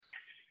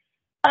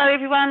Hello,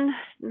 everyone.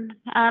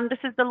 This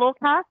is the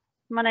Lawcast.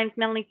 My name's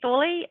Melanie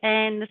Thorley,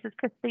 and this is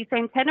Christy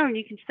Santana, and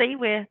you can see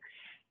we're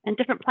in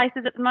different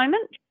places at the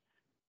moment.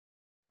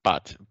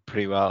 But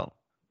pretty well.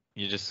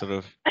 You just sort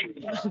of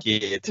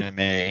geared to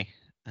me.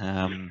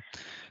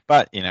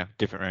 But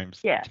different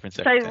rooms, Yeah. different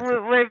So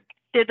circumstances.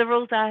 the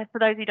rules are, for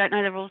those who don't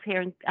know, the rules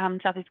here in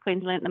Southeast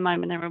Queensland at the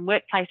moment are in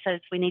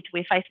workplaces. We need to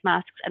wear face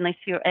masks unless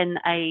you're in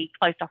a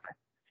closed office.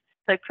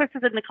 So Chris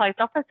is in the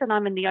closed office, and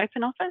I'm in the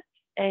open office,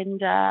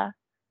 and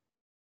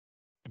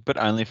But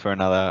only for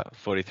another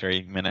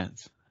 43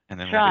 minutes, and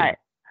then that's we'll right. be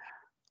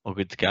all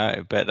good to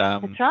go. But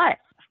That's right.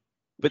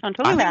 but That's what I'm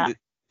talking I think about. that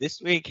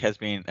this week has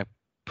been a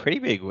pretty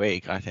big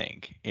week, I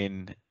think,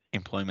 in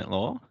employment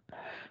law.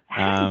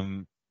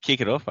 Kick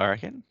it off, I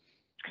reckon.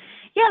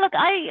 Yeah, look,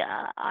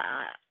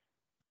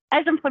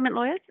 as employment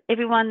lawyers,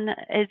 everyone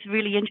is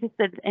really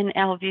interested in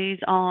our views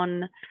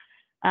on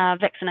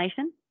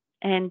vaccination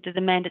and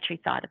the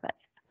mandatory side of it.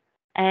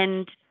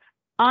 And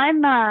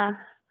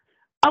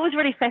I was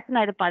really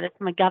fascinated by this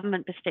from a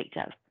government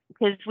perspective,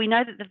 because we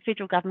know that the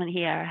federal government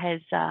here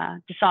has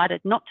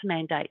decided not to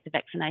mandate the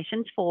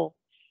vaccinations for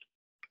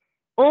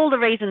all the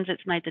reasons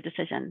it's made the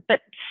decision.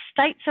 But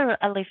states are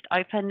left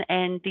open,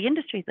 and the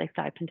industry is left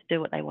open to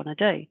do what they want to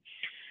do.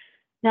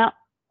 Now,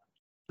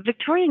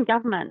 Victorian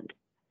government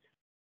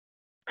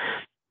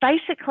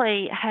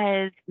basically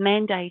has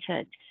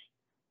mandated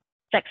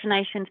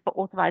vaccinations for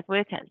authorised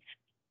workers.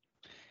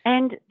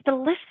 And the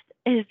list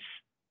is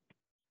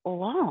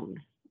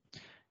long.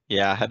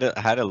 Yeah, I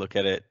had a look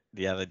at it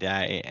the other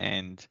day,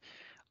 and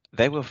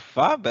they were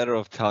far better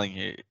off telling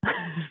you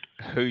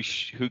who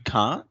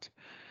can't,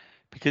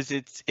 because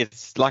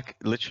it's like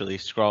literally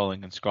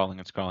scrolling and scrolling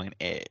and scrolling,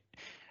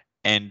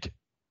 and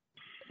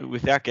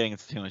without getting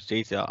into too much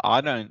detail,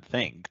 I don't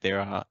think there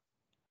are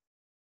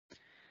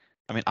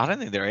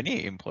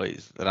any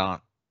employees that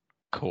aren't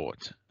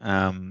caught,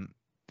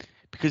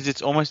 because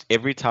it's almost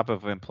every type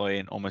of employee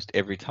in almost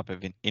every type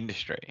of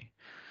industry.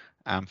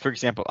 For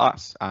example,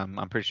 us,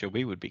 I'm pretty sure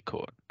we would be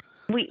caught.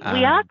 We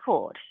are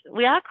caught.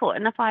 We are caught.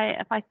 And if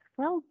I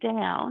scroll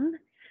down,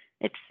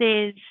 it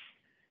says,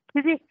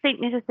 to the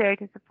extent necessary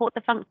to support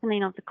the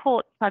functioning of the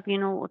court,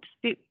 tribunal, or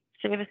dispute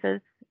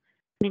services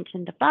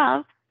mentioned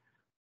above,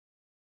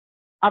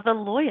 other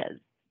lawyers.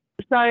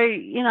 So,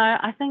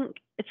 I think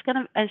it's going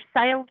to, as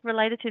sales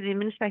related to the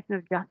administration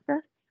of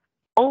justice,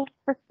 all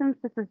systems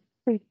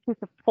to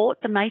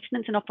support the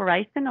maintenance and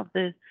operation of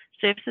the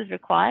services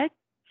required.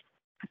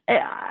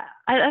 I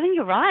think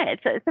you're right.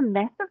 It's a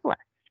massive list.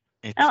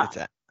 Yeah.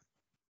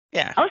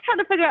 I was trying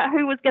to figure out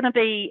who was going to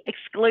be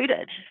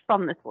excluded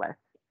from this list.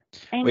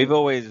 And we've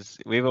always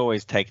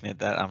taken it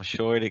that I'm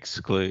sure it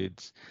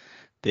excludes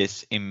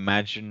this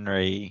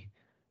imaginary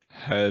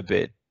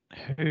Herbert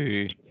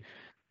who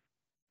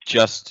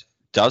just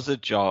does a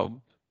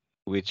job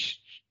which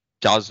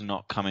does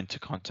not come into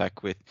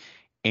contact with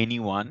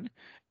anyone,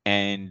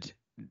 and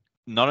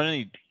not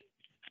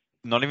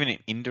even an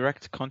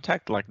indirect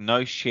contact, like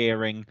no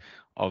sharing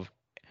of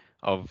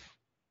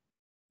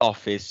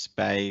office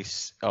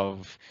space,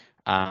 of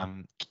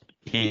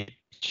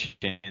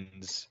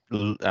kitchens,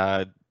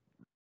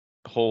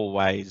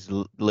 hallways,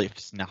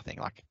 lifts, nothing,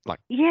 like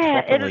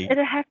yeah, properly. it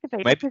has to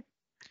be, Maybe because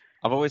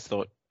I've always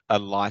thought a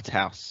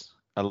lighthouse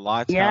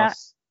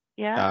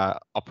yeah.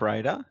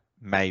 operator,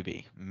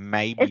 maybe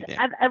then.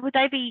 Would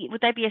they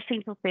be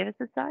essential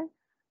services though?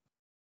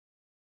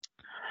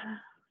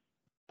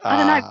 I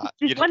don't know.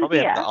 There's You'd one probably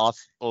have to here.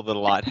 ask all the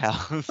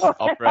lighthouse Oh,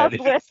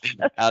 operators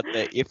out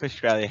there, if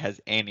Australia has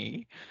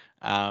any.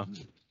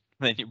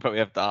 Then you probably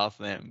have to ask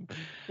them.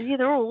 Yeah,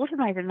 they're all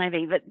automated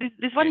maybe, but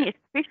there's one here: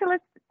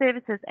 specialist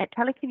services at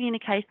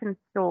telecommunications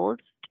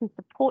stores to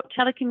support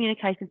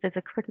telecommunications as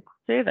a critical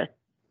service.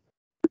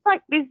 It's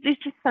like there's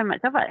just so much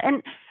of it,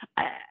 and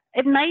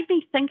it made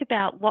me think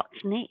about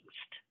what's next.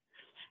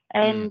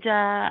 And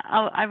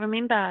I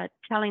remember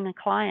telling a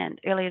client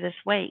earlier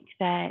this week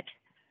that,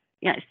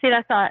 set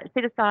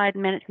aside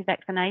mandatory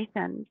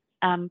vaccinations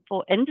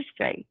for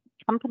industry,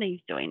 companies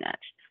doing it.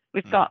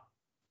 We've got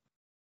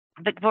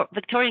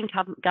Victorian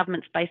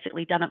government's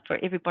basically done it for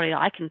everybody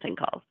I can think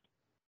of.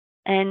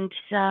 And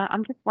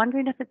I'm just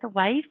wondering if it's a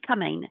wave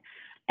coming.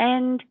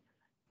 And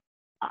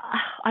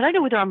I don't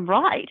know whether I'm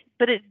right,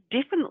 but it's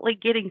definitely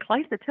getting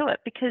closer to it,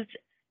 because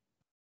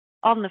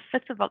on the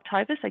 5th of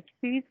October, so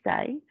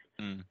Tuesday,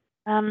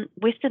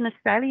 Western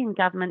Australian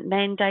government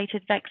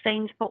mandated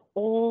vaccines for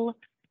all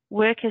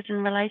workers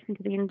in relation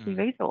to the energy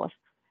resource.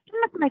 It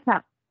must make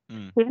up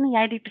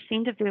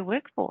 70-80% of their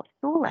workforce,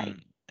 surely.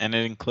 And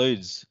it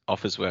includes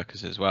office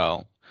workers as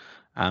well,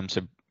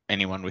 so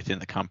anyone within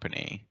the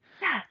company.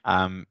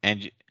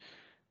 And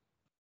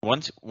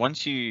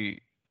once you,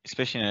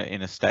 especially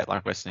in a state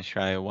like Western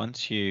Australia,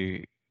 once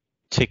you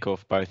tick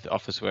off both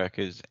office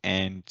workers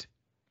and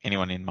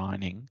anyone in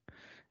mining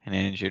and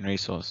energy and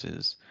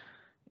resources,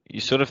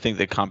 you sort of think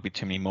there can't be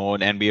too many more.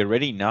 And we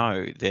already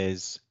know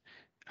there's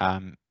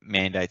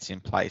mandates in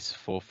place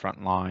for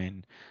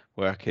frontline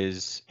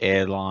workers,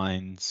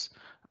 airlines,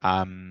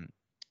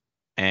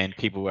 and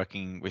people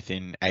working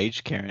within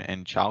aged care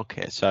and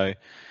childcare. So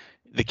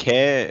the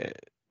care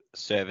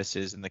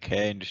services and the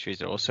care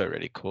industries are also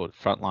already caught.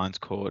 Frontline's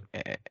caught,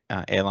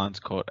 airlines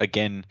caught.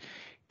 Again,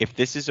 if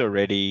this is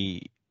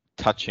already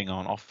touching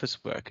on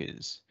office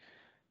workers,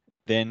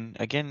 then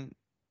again,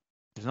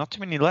 there's not too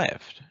many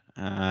left.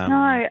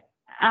 No,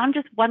 I'm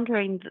just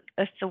wondering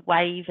if the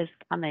wave is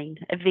coming.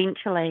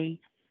 Eventually,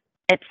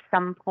 at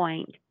some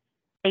point,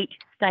 each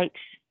state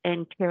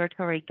and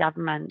territory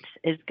government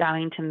is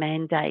going to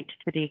mandate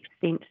to the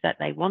extent that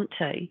they want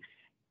to,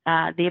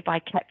 thereby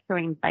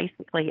capturing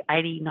basically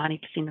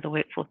 80–90% of the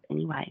workforce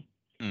anyway.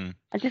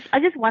 I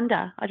just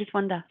wonder.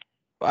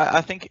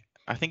 I think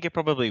it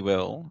probably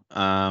will,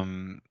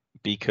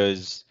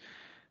 because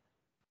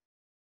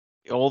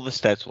all the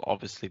states will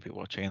obviously be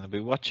watching, and they'll be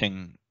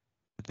watching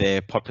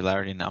their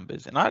popularity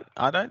numbers. And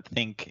I don't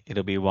think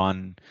it'll be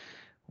one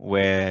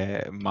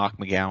where Mark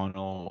McGowan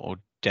or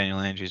Daniel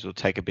Andrews will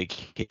take a big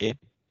hit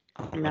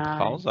on the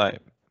polls.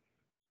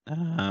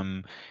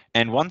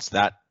 And once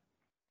that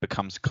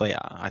becomes clear,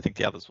 I think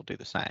the others will do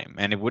the same.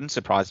 And it wouldn't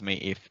surprise me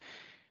if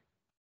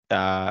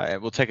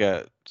we'll take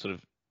a sort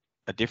of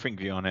a differing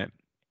view on it.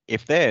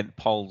 If their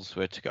polls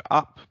were to go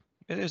up,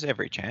 there's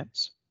every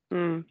chance.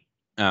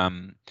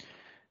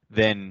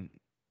 Then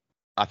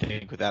I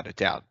think without a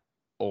doubt,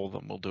 all of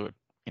them will do it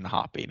in a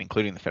heartbeat,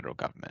 including the federal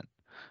government.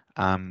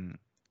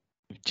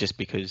 Just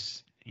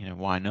because,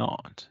 why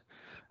not?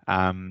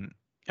 I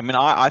mean,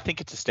 I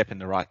think it's a step in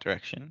the right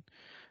direction.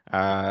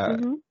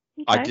 Okay.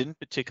 I didn't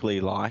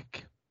particularly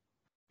like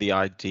the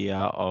idea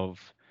of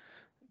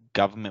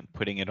government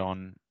putting it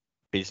on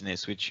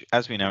business, which,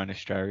 as we know in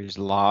Australia, is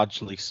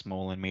largely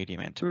small and medium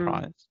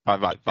enterprise, by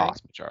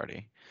vast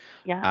majority.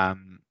 Yeah.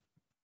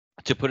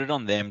 To put it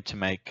on them to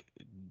make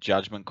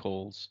judgment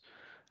calls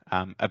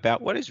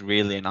about what is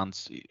really in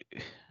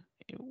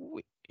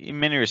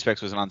many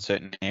respects was an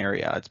uncertain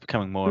area. It's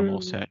becoming more and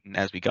more certain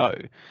as we go.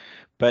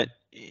 But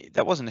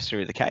that wasn't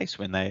necessarily the case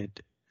when they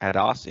had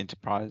asked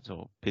enterprise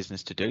or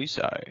business to do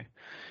so.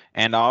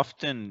 And I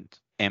often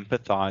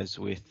empathize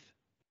with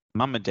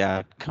mum and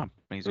dad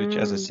companies, which,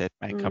 as I said,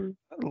 make up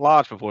a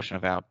large proportion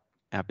of our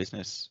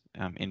business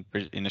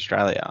in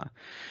Australia.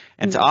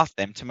 And to ask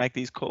them to make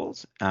these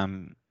calls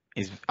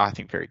is, I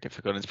think, very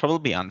difficult. It's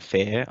probably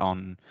unfair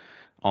on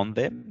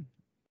them.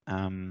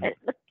 It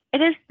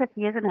is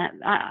tricky, isn't it?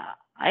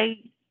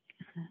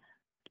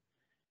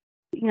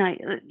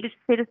 Just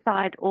set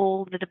aside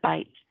all the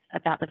debates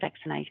about the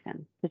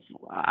vaccination, because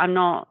I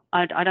don't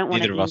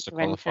want Neither of to us are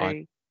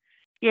qualified.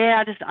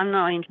 I'm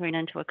not entering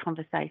into a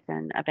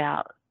conversation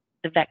about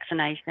the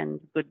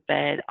vaccination, good,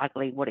 bad,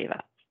 ugly,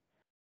 whatever.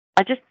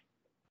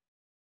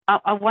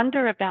 I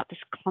wonder about this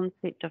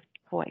concept of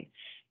choice.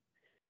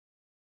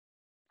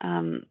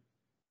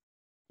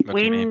 What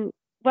do you mean?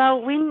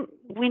 Well,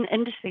 when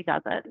industry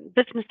does it,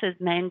 businesses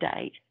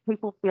mandate,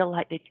 people feel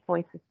like their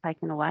choice is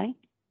taken away.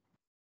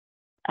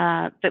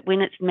 But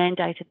when it's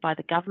mandated by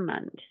the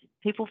government,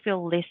 people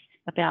feel less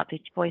about their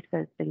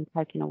choices being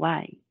taken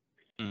away.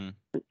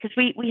 Because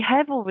we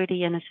have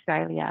already in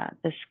Australia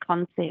this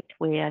concept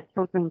where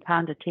children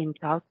can't attend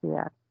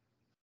childcare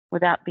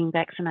without being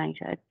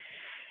vaccinated.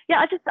 Yeah,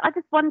 I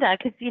just wonder,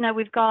 because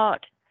we've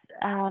got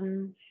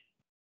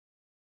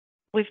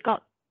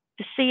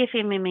the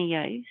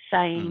CFMMEU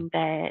saying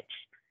that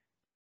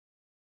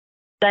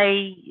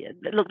they're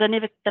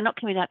not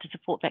coming out to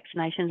support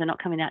vaccinations. They're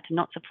not coming out to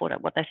not support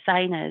it. What they're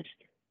saying is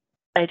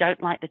they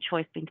don't like the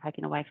choice being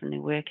taken away from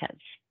their workers.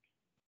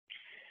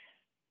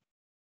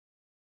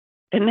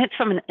 And that's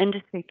from an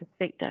industry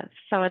perspective.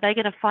 So are they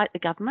going to fight the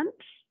government?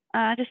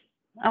 I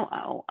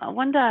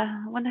wonder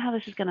how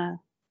this is going to.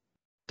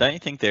 Don't you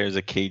think there is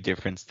a key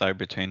difference, though,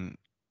 between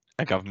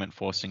a government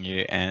forcing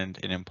you and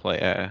an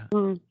employer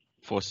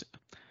forcing?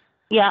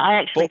 Yeah, I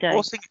actually do.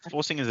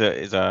 Forcing is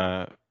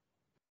a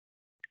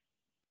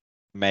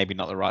maybe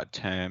not the right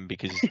term,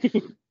 because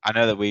I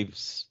know that we've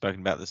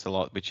spoken about this a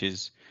lot, which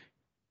is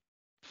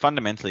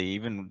fundamentally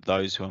even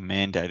those who are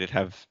mandated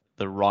have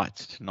the right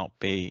to not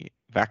be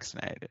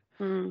vaccinated.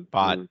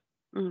 But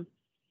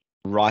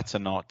rights are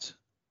not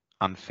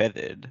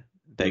unfeathered.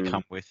 They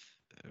come with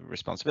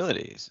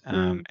responsibilities.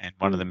 And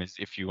one of them is,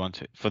 if you want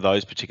to, for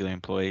those particular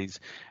employees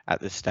at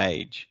this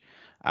stage,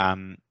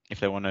 if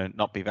they want to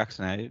not be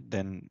vaccinated,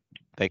 then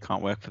they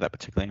can't work for that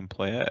particular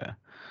employer.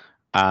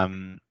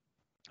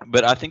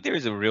 But I think there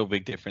is a real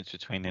big difference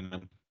between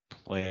an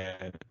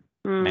employer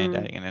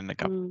mandating and a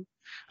government.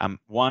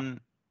 One,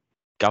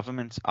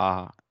 governments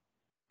are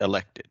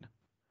elected.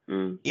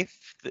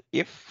 If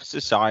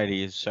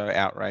society is so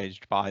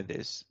outraged by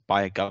this,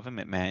 by a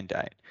government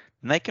mandate,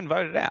 then they can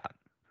vote it out.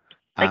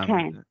 They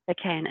can,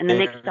 and the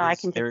next guy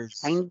can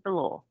just change the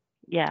law.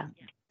 Yeah.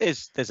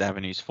 There's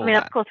avenues for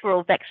that. Of course, we're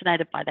all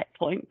vaccinated by that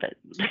point, but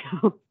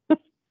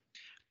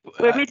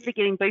we're meant to be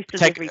getting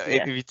boosters every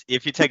year.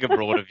 If you take a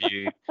broader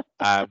view,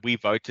 we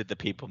voted the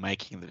people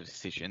making the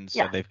decisions,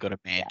 so they've got a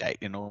mandate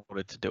in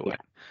order to do it.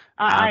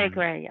 I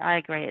agree.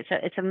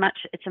 It's a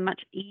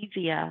much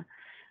easier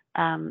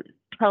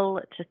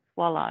pill to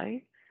swallow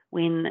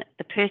when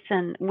the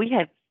person, we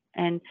have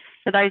And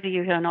for those of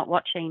you who are not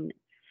watching,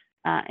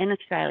 in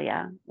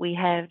Australia, we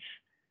have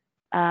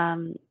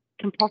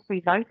compulsory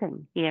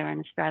voting here in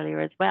Australia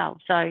as well.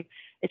 So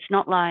it's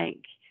not like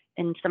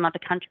in some other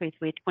countries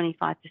where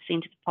 25% of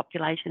the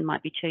population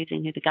might be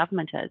choosing who the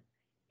government is.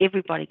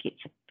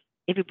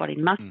 Everybody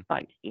must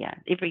vote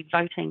here. Every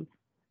voting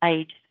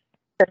age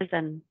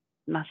citizen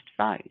must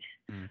vote.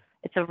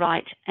 It's a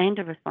right and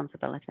a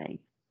responsibility.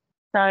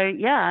 So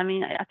yeah, I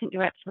mean, I think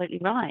you're absolutely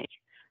right.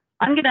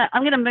 I'm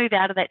gonna move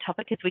out of that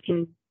topic because we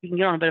can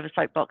get on a bit of a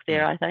soapbox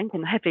there, I think,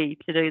 and happy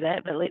to do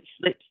that. But let's.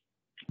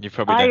 You've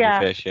probably done your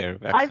fair share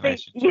of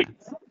vaccinations.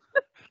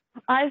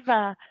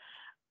 I've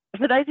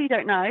for those who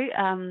don't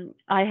know,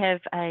 I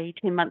have a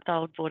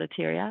 10-month-old border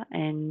terrier,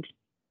 and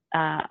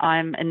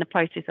I'm in the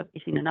process of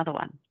getting another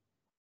one.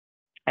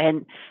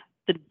 And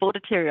the border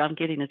terrier I'm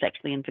getting is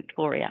actually in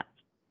Victoria.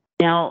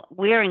 Now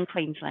we're in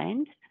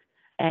Queensland,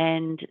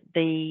 and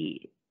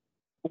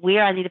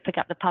where I need to pick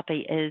up the puppy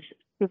is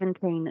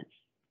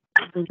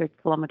 1,700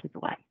 kilometres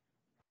away.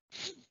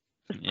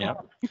 Yeah.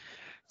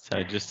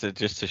 So just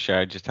to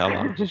show just how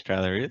large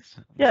Australia is.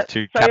 Yeah.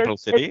 Two capital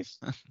cities.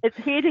 It's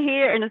here to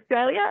here in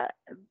Australia.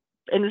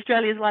 And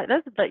Australia's like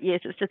this, but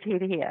yes, it's just here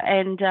to here.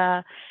 And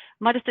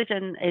my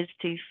decision is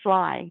to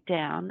fly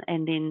down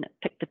and then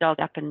pick the dog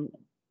up and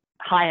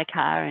hire a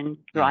car and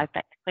drive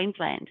back to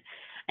Queensland.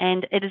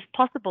 And it is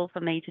possible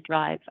for me to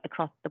drive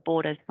across the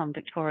borders from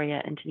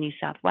Victoria into New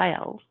South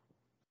Wales.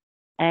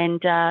 And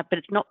but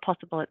it's not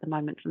possible at the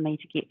moment for me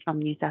to get from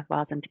New South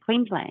Wales into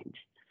Queensland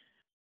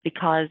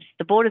because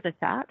the borders are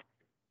shut.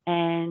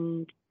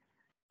 And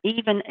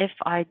even if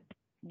I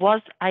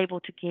was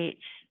able to get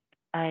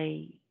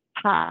a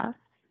pass,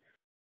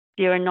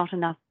 there are not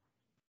enough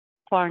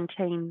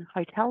quarantine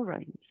hotel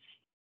rooms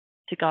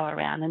to go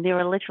around. And there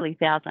are literally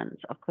thousands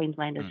of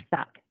Queenslanders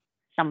stuck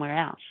somewhere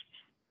else.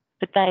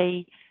 But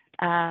the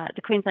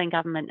Queensland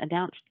government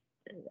announced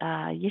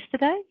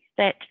yesterday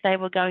that they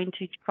were going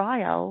to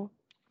trial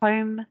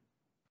home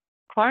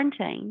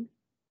quarantine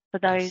for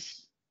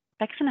those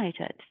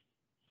vaccinated.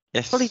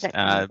 Yes. Fully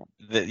vaccinated.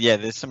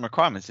 There's some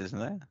requirements, isn't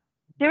there?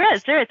 There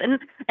is, and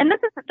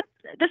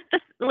this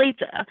leads.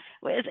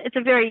 It's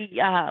a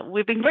very.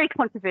 We've been very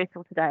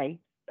controversial today.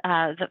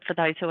 For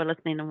those who are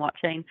listening and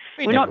watching,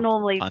 we're not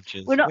normally.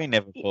 Punches. We're not. We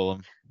never pull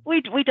them.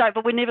 We don't,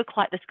 but we're never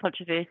quite this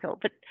controversial.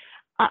 But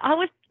I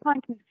was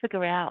trying to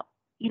figure out,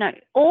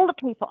 all the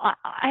people.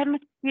 I'm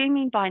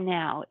assuming by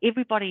now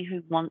everybody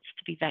who wants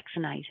to be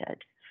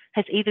vaccinated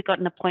has either got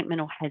an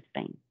appointment or has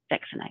been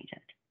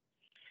vaccinated.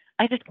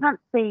 I just can't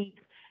see.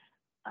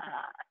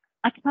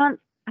 I can't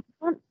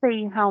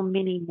see how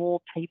many more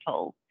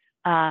people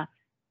are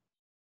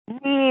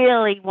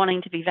really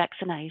wanting to be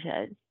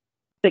vaccinated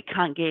but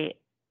can't get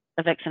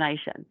a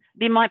vaccination.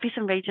 There might be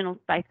some regional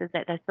spaces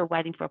that they're still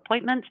waiting for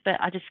appointments, but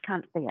I just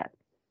can't see it.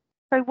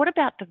 So what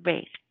about the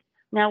rest?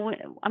 Now,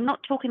 I'm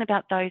not talking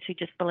about those who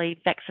just believe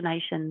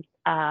vaccinations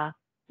are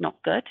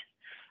not good.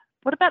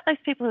 What about those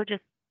people who are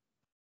just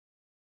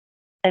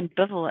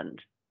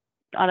ambivalent?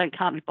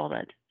 Can't be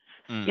bothered.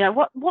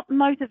 What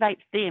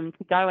motivates them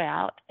to go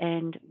out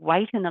and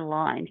wait in a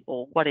line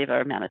for whatever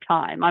amount of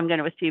time, I'm going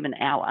to assume an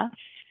hour,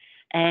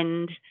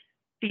 and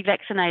be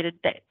vaccinated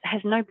that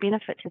has no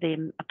benefit to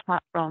them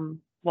apart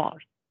from what?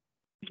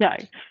 So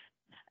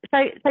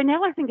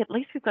now I think at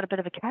least we've got a bit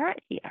of a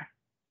carrot here.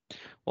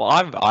 Well,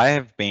 I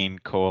have been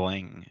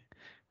calling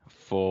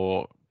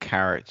for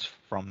carrots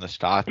from the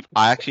start.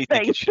 I actually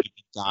think it should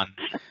be done.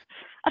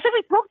 I think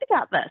we talked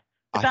about this.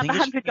 About the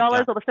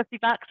 $100 or the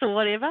 $50 or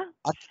whatever.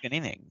 I think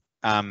anything.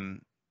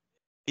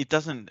 It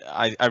doesn't.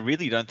 I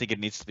really don't think it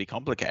needs to be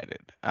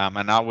complicated.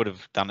 And I would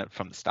have done it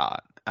from the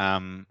start.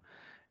 And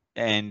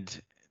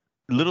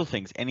little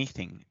things,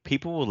 anything,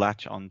 people will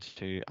latch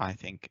onto, I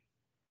think,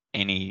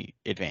 any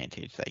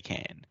advantage they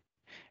can.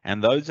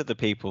 And those are the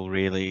people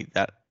really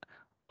that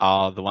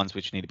are the ones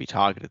which need to be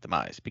targeted the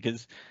most,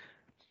 because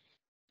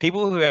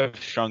people who have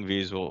strong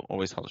views will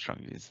always hold strong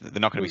views. They're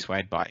not going to be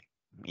swayed by,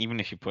 even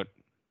if you put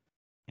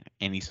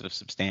any sort of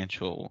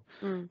substantial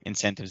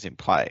incentives in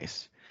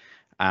place.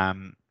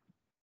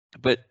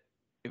 But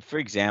for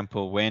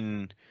example,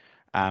 when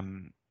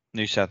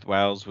New South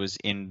Wales was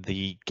in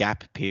the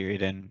gap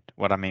period, and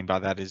what I mean by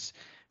that is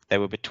they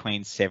were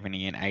between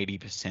 70 and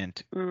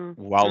 80%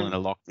 while in a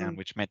lockdown,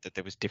 which meant that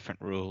there was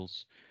different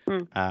rules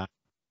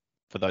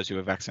for those who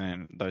were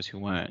vaccinated and those who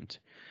weren't.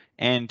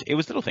 And it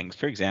was little things.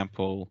 For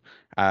example,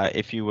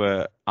 if you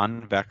were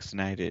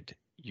unvaccinated,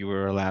 you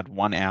were allowed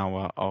 1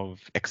 hour of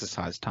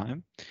exercise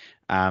time.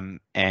 And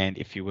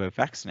if you were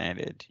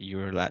vaccinated, you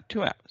were allowed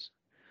 2 hours.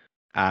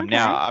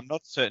 Now, I'm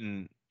not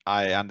certain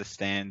I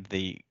understand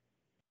the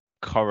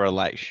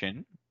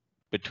correlation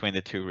between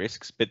the two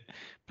risks, but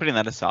putting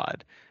that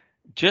aside,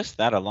 just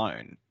that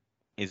alone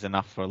is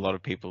enough for a lot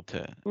of people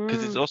to,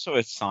 because it's also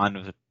a sign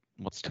of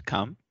what's to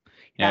come.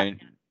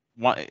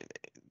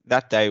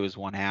 That day was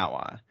 1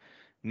 hour.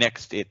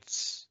 Next,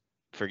 it's,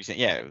 for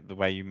example, the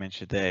way you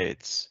mentioned there,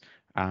 it's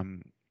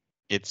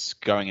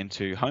going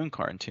into home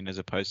quarantine as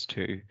opposed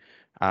to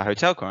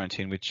hotel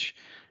quarantine, which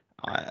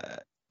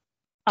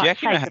Do Oh, you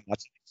actually know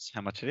say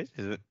how much it is?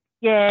 Is it? I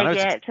yeah, know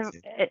it's yeah.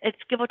 expensive It's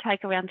give or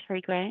take around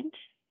 $3,000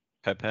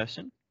 per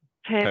person,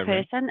 per per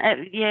room. person.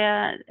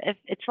 Yeah,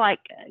 it's like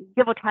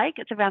give or take,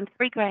 it's around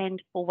 $3,000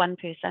 for one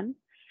person.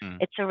 Mm.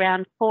 It's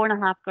around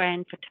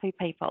 $4,500 for two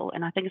people,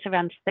 and I think it's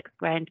around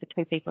 $6,000 for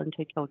two people and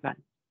two children.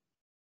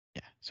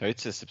 Yeah, so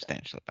it's a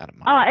substantial amount of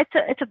Oh, money.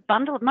 it's a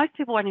bundle. Most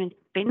people won't even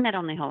spend that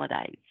on their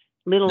holidays,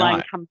 let No,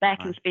 alone come back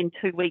no, and spend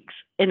 2 weeks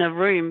in a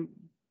room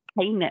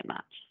paying that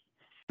much.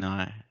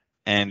 no.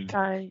 And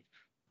So,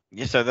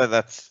 yeah, so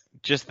that's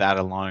just that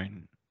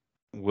alone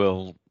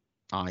will,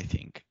 I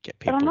think, get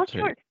but I'm people not to.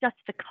 sure it's just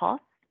the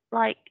cost.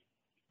 Like,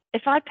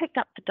 if I picked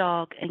up the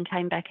dog and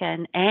came back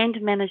in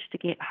and managed to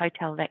get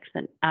hotel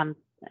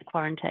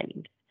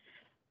quarantined,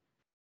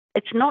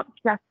 it's not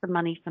just the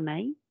money for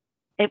me.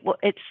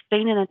 It's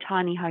been in a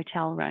tiny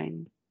hotel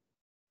room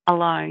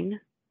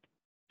alone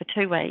for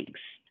 2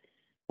 weeks,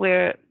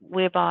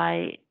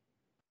 whereby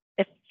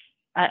if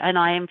and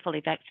I am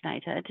fully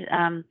vaccinated,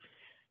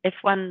 if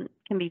one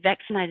can be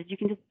vaccinated, you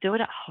can just do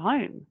it at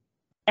home,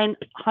 and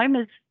home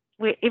is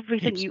where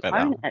everything Heaps you better.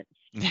 own is.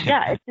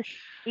 Yeah, it's just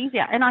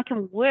easier, and I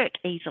can work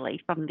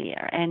easily from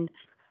there, and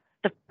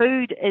the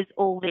food is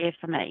all there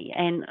for me,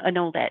 and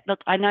all that. Look,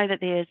 I know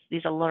that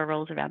there's a lot of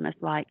rules around this,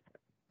 like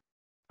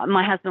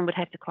my husband would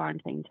have to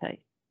quarantine too,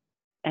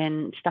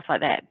 and stuff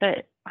like that.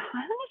 But I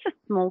think it's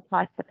a small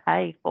price to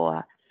pay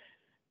for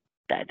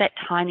that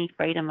tiny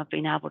freedom of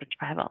being able to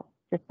travel,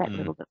 just that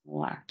little bit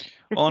more.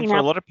 Well, and Being for a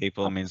able lot of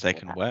people, it to means they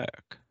afford can it.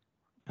 work.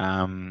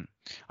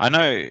 I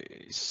know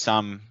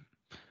some,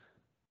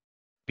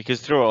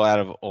 because through out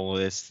of all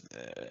of this,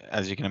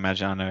 as you can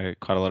imagine, I know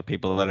quite a lot of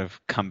people that have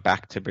come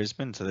back to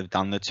Brisbane. So they've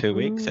done the 2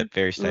 weeks at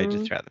various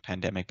stages throughout the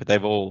pandemic, but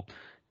they've all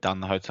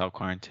done the hotel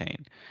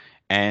quarantine.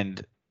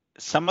 And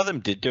some of them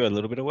did do a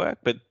little bit of work,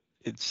 but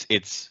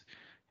it's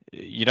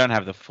you don't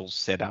have the full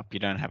setup. You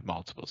don't have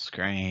multiple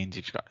screens.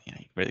 You've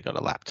really got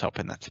a laptop,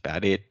 and that's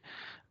about it.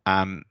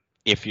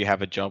 If you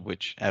have a job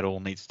which at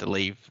all needs to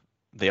leave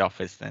the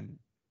office, then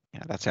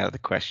that's out of the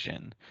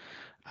question.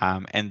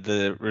 And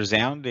the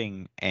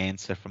resounding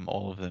answer from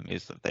all of them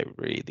is that they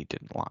really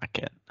didn't like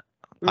it.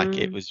 Like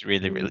it was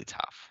really, really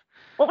tough.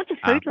 What was the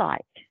Um, food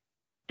like?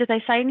 Did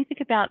they say anything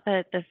about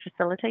the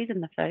facilities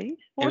and the food?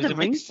 What it were was the a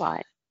rooms mix.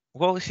 like?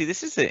 Well, see,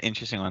 this is an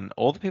interesting one.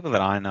 All the people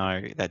that I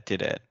know that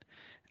did it,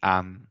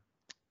 um,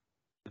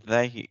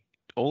 they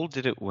all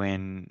did it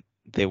when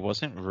there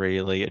wasn't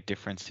really a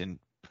difference in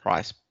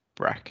price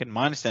bracket.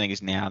 My understanding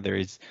is now there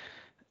is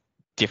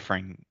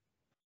differing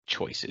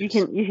choices. You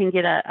can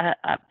get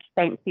a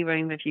fancy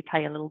room if you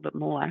pay a little bit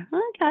more.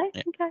 Okay,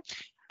 Yeah.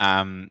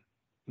 okay.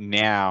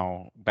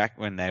 Now, back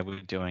when they were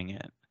doing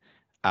it,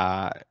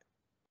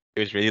 it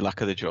was really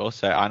luck of the draw.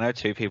 So I know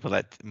two people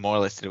that more or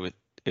less did it with.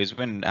 It was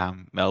when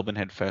Melbourne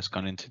had first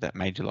gone into that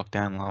major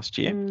lockdown last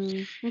year,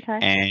 Okay.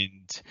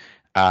 and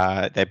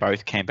they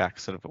both came back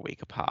sort of a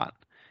week apart.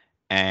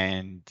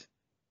 And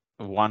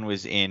one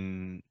was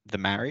in the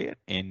Marriott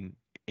in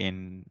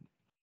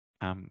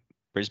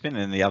Brisbane,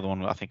 and the other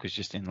one I think was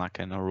just in like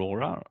an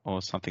Aurora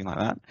or something like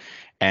that.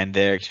 And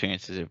their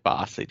experiences are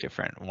vastly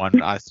different.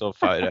 One I saw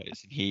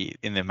photos. He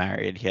in the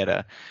Marriott, he had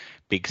a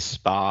big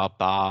spa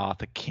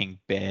bath, a king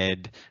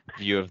bed,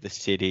 view of the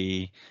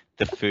city.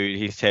 The food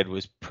he said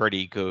was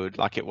pretty good.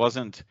 Like it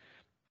wasn't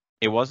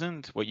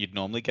what you'd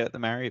normally get at the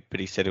Marriott,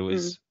 but he said it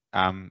was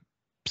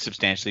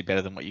substantially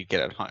better than what you get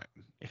at home,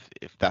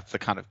 if that's the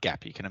kind of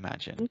gap you can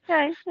imagine.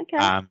 Okay.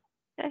 Um,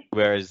 Okay.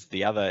 whereas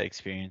the other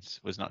experience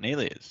was not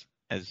nearly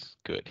as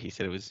good. He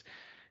said it was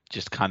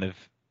just kind of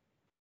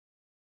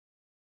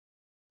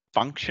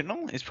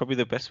functional is probably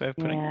the best way of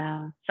putting it.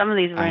 Yeah. Some of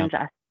these rooms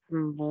are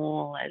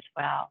small as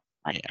well,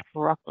 like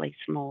properly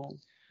small.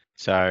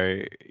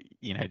 So,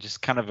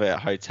 just kind of a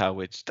hotel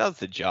which does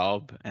the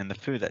job and the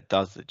food that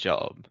does the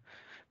job,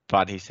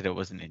 but he said it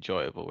wasn't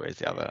enjoyable, whereas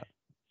the other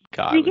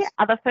guy Did you was get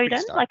other food pretty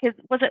in? stoked. Like, did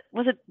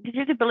you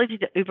have the ability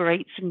to Uber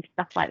Eats and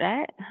stuff like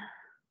that?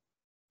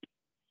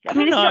 I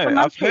don't know.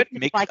 I've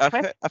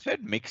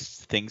heard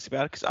mixed things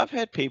about it because I've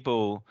heard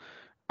people.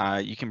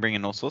 You can bring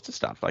in all sorts of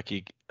stuff.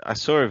 I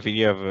saw a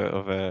video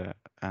of a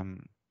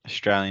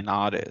Australian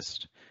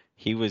artist.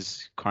 He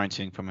was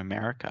quarantining from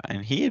America,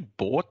 and he had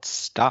bought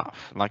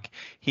stuff. Like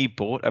he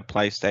bought a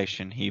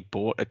PlayStation, he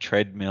bought a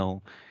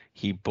treadmill,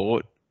 he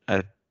bought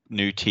a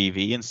new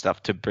TV and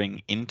stuff to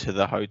bring into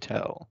the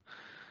hotel.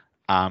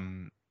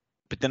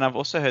 But then I've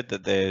also heard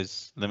that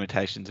there's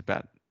limitations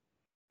about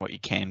what you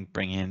can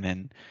bring in,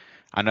 and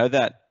I know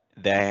that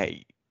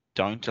they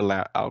don't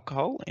allow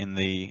alcohol in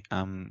the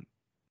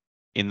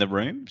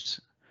rooms.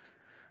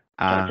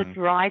 So it's a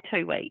dry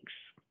 2 weeks.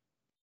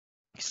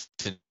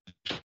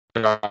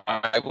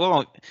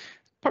 Well,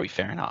 probably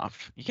fair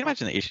enough. You can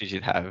imagine the issues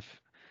you'd have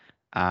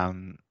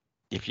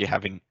if you're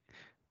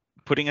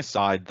putting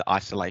aside the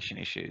isolation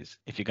issues.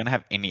 If you're going to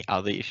have any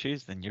other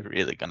issues, then you're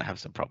really going to have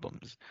some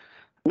problems.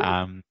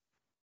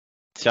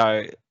 So,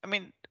 I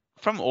mean,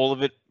 from all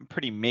of it,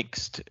 pretty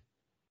mixed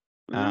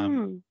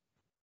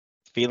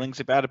feelings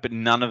about it, but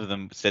none of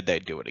them said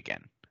they'd do it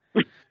again.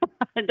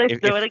 Let's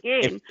do it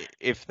again.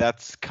 If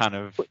that's kind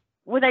of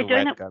were they the way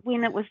doing to it go.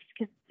 when it was,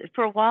 because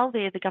for a while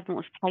there the government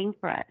was paying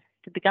for it?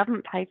 Did the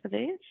government pay for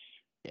this?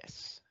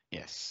 Yes.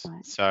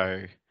 Right.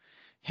 So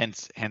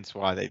hence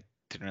why they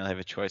didn't really have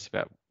a choice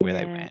about where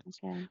they went.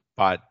 Okay.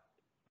 But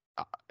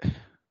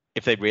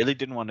if they really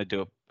didn't want to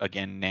do it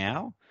again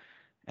now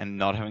and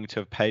not having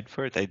to have paid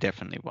for it, they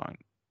definitely won't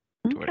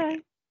do it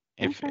again.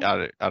 If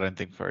I don't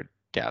think for a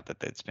doubt that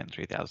they'd spend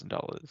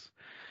 $3,000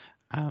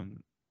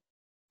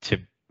 to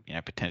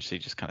potentially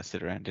just kind of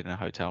sit around in a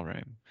hotel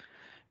room.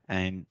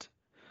 And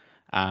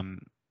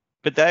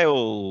but they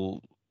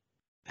all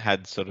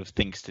had sort of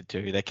things to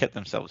do. They kept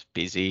themselves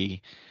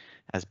busy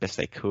as best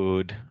they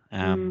could.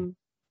 One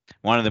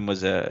of them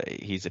was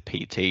he's a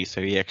PT,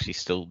 so he actually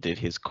still did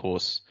his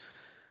course.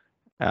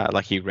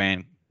 Like he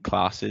ran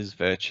classes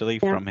virtually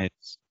from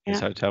his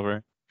hotel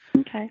room.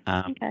 Okay.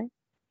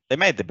 They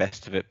made the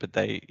best of it, but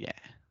I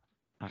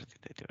don't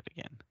think they do it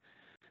again.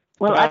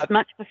 Well, I'd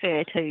much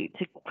prefer to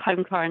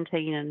home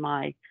quarantine in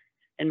my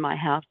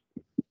house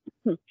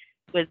with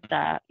with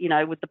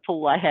the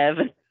pool I have,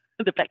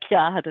 the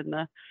backyard,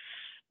 and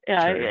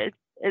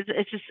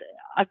it's just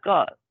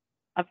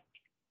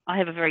I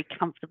have a very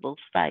comfortable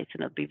space,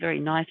 and it'd be very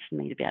nice for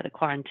me to be able to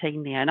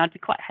quarantine there, and I'd be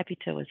quite happy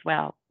to as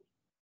well.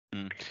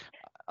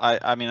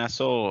 I mean, I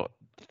saw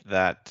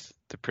that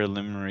the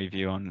preliminary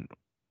view on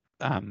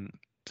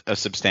a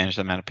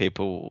substantial amount of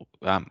people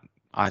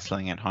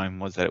isolating at home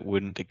was that it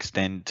wouldn't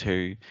extend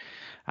to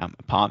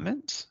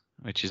apartments,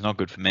 which is not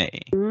good for me.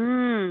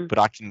 But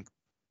I can,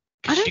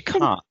 because you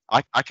can't.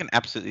 I can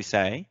absolutely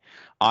say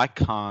I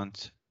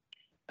can't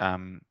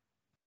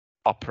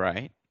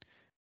operate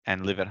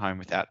and live at home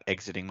without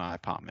exiting my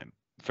apartment.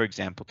 For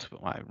example, to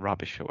put my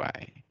rubbish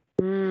away,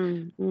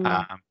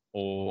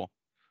 or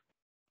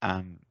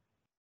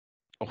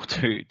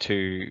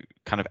to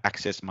kind of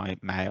access my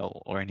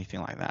mail or anything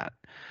like that.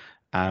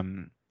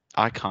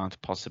 I can't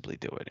possibly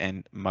do it,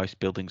 and most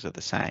buildings are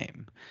the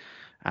same.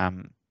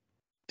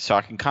 So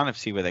I can kind of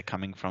see where they're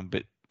coming from,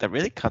 but that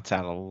really cuts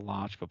out a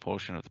large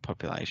proportion of the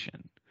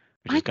population,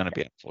 which is going to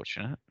be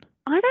unfortunate.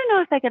 I don't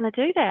know if they're going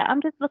to do that.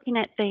 I'm just looking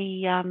at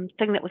the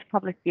thing that was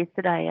published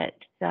yesterday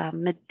at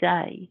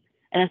midday,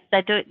 and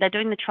they're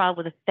doing the trial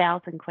with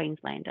 1,000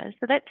 Queenslanders,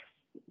 so that's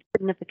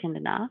significant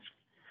enough.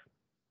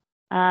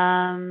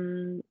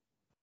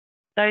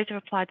 Those who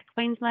applied to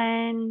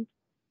Queensland.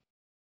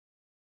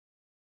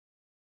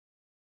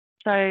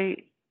 So the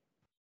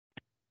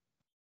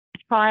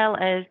trial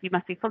is you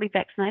must be fully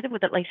vaccinated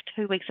with at least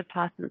 2 weeks of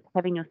past since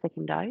having your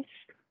second dose.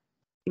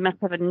 You must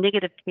have a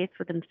negative test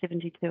within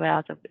 72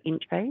 hours of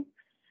entry.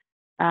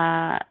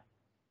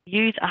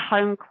 Use a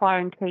home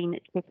quarantine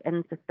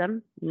check-in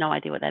system. No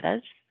idea what that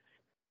is.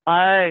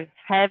 Oh,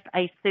 have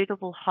a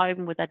suitable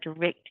home with a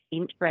direct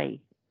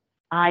entry.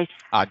 I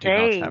do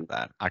not have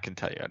that. I can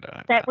tell you I don't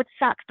have that. That would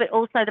suck. But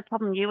also the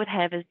problem you would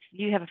have is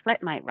you have a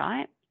flatmate,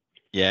 right?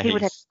 Yeah, he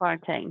would have to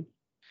quarantine.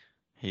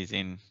 He's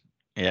in.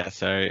 Yeah,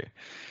 so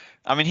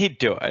I mean he'd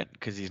do it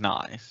because he's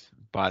nice,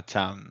 but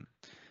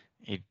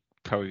he'd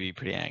probably be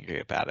pretty angry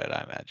about it,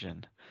 I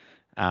imagine.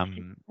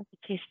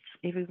 Tests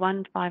every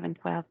 1, 5, and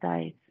 12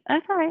 days.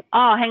 Okay.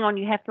 Oh, hang on.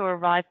 You have to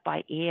arrive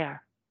by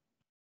air.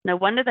 No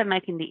wonder they're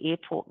making the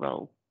airport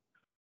rule.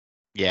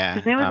 Yeah.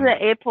 Because remember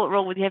the airport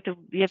rule where you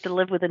have to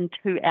live within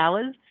 2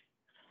 hours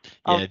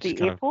of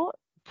the airport?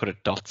 Put a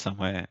dot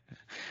somewhere.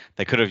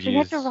 They could have used. You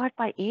have to arrive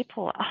by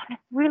airport. Oh,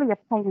 that's really a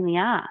pain in the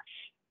ass.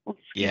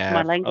 Excuse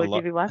my language,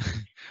 everyone.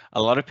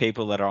 A lot of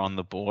people that are on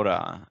the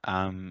border,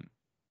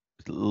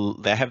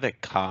 they have their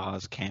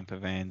cars, camper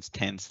vans,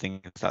 tents,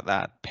 things like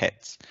that,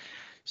 pets.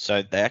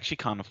 So they actually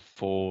can't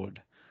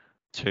afford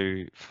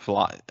to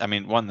fly. I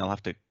mean, one, they'll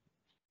have to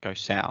go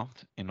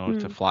south in order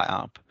to fly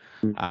up.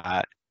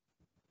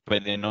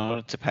 But in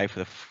order to pay for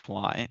the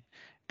flight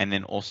and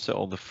then also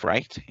all the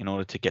freight in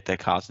order to get their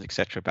cars and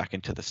etc. back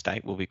into the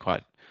state will be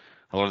a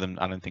lot of them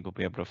I don't think will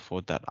be able to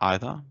afford that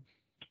either.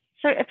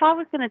 So if I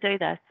was going to do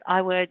this,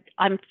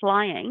 I'm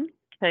flying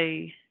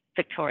to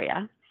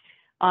Victoria.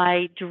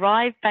 I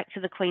drive back to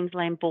the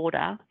Queensland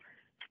border,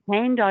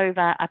 hand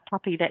over a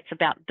puppy that's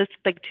about this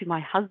big to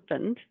my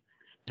husband,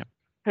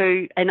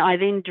 and I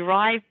then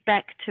drive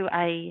back to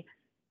a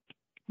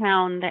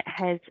town that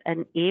has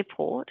an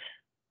airport,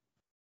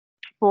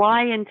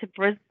 fly into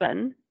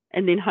Brisbane,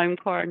 and then home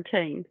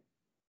quarantine.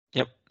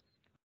 Yep.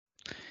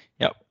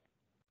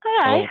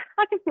 Okay,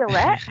 I can feel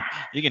that.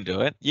 You can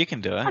do it. I can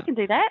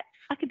do that.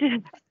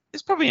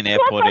 There's probably an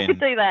airport I could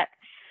do that.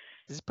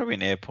 There's probably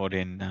an airport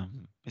in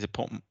is it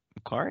Port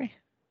Macquarie?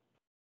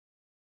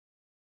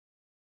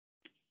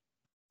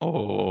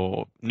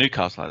 Or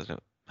Newcastle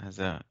has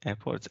an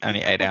airport. It's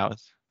only 8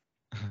 hours.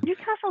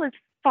 Newcastle is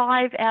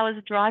 5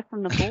 hours drive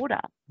from the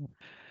border.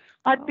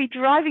 I'd be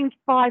driving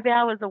 5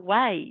 hours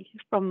away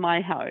from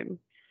my home.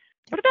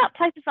 What about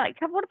places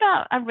what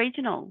about a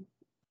regional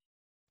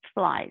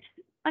flight?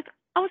 Like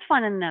I was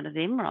flying in and out of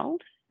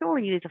Emerald.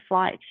 Surely there's a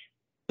flight.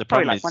 The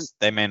problem is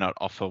they may not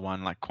offer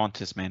one, like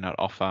Qantas may not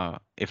offer,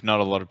 if not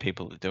a lot of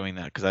people are doing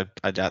that, because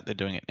I doubt they're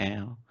doing it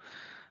now.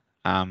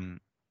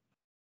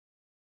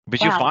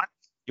 But Wow.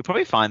 you'll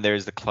probably find there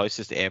is the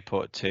closest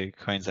airport to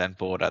Queensland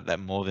border that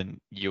more than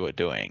you are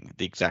doing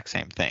the exact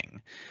same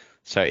thing.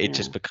 So it Yeah.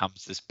 just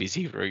becomes this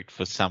busy route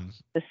for some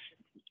This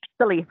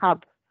silly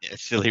hub.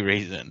 silly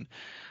reason.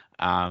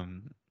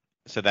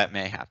 So that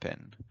may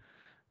happen.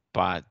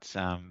 But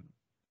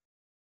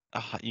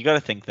you got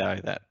to think though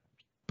that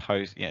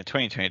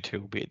 2022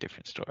 will be a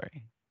different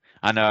story.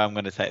 I know I'm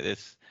going to say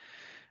this.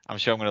 I'm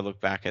sure I'm going to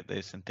look back at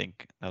this and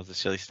think that was a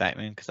silly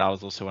statement because I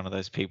was also one of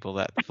those people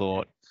that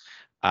thought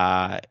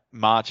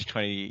March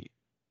 20.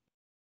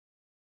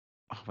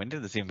 When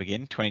did this even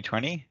begin?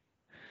 2020.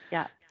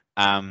 Yeah.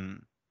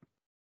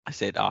 I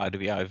said, it'll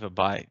be over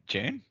by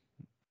June.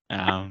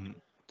 Um,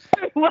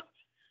 2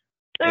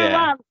 yeah,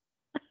 months.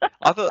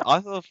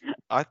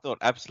 I thought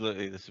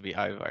absolutely this would be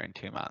over in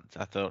 2 months.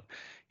 I thought,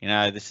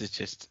 this is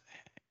just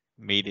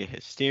media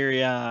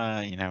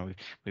hysteria.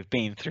 We've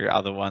been through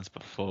other ones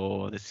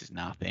before. This is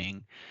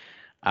nothing.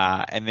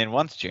 And then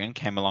once June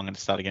came along and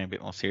started getting a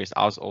bit more serious,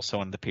 I was also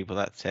one of the people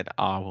that said,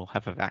 we'll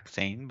have a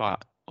vaccine by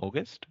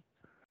August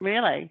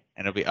Really?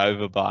 and it'll be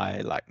over by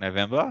like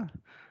November.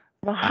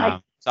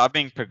 Right. So I've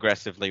been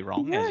progressively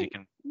wrong, as You're, you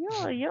can.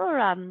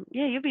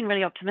 yeah, you've been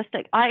really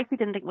optimistic. I actually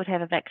didn't think we'd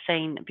have a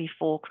vaccine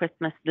before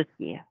Christmas this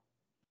year.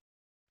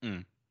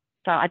 Mm.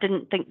 So I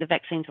didn't think the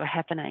vaccines were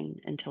happening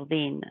until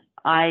then.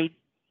 I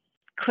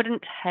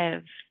don't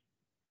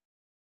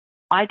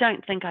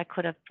think I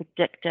could have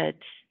predicted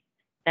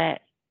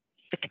that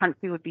the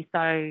country would be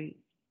so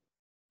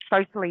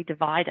socially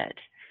divided.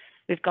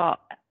 We've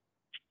got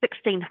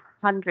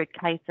 1,600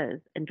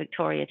 cases in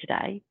Victoria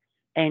today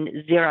and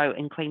 0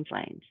 in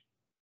Queensland.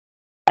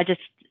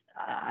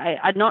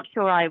 I'm not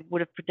sure I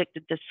would have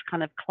predicted this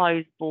kind of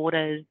closed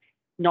borders,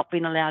 not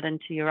being allowed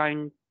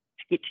to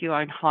get to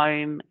your own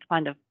home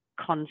kind of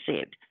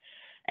concept.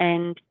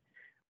 And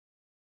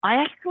I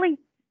actually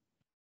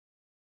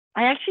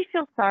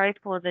feel sorry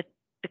for the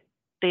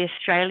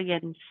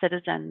Australian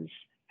citizens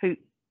who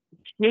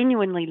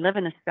genuinely live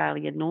in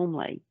Australia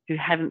normally who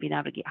haven't been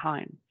able to get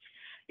home.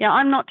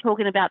 I'm not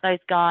talking about those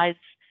guys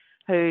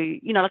who,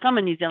 like I'm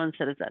a New Zealand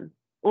citizen.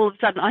 All of a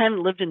sudden, I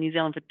haven't lived in New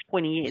Zealand for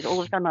 20 years.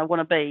 All of a sudden, I want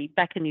to be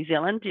back in New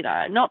Zealand,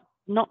 not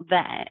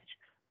that.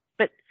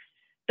 But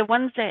the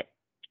ones that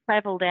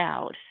travelled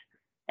out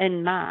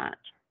in March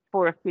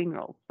for a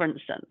funeral, for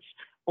instance,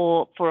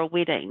 or for a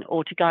wedding,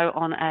 or to go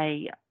on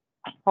a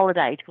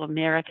holiday to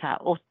America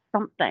or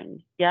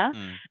something,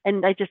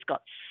 and they just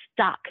got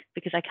stuck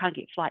because they can't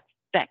get flights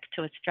back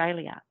to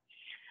Australia.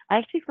 I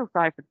actually feel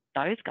sorry for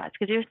those guys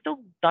because there are still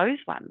those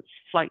ones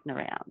floating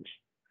around.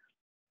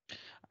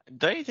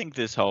 Don't you think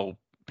this whole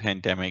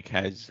pandemic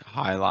has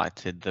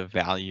highlighted the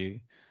value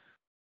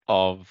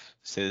of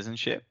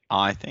citizenship?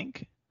 I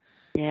think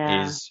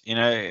Yeah.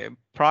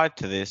 prior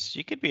to this,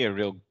 you could be a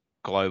real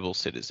global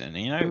citizen.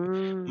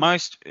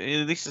 Most,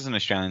 at least as an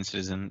Australian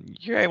citizen,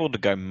 you're able to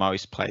go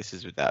most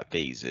places without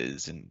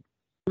visas and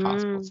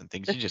passports and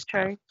things. This You is just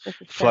true. kind of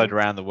This is float true.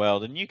 around the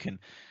world, and you can.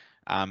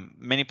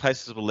 Many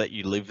places will let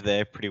you live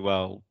there pretty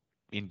well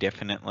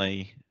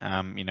indefinitely.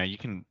 You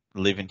can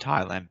live in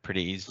Thailand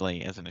pretty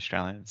easily as an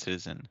Australian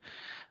citizen,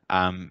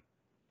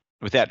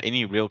 without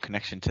any real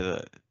connection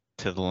to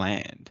the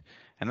land,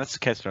 and that's the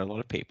case for a lot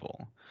of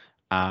people.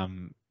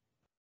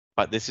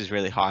 But this has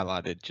really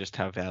highlighted just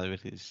how valuable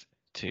it is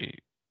to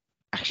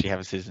actually have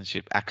a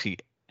citizenship, actually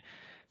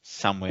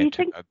somewhere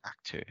to go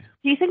back to.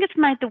 Do you think it's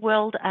made the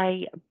world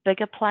a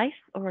bigger place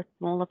or a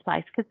smaller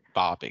place? Because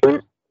far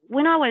bigger.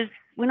 When I was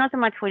in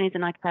my 20s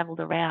and I travelled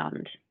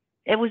around,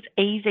 it was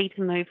easy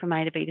to move from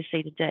A to B to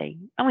C to D.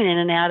 I went in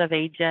and out of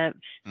Egypt,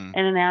 in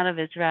and out of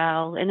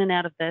Israel, in and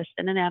out of this,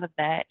 in and out of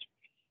that.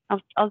 I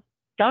was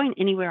going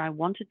anywhere I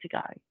wanted to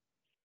go.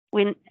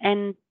 We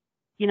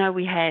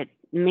had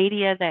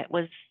media that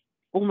was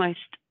almost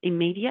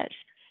immediate.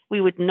 We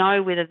would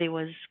know whether there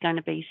was going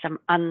to be some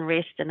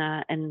unrest in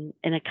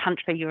a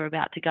country you were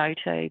about to go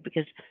to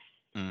because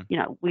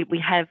we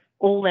have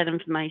all that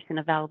information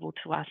available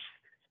to us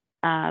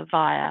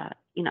via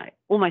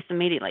almost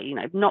immediately.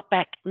 Not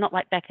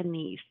like back in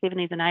the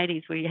 70s and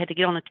 80s where you had to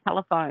get on a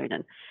telephone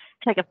and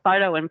take a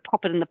photo and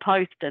pop it in the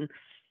post and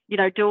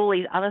do all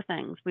these other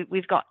things.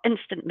 We've got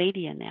instant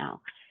media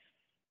now,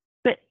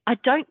 but I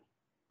don't.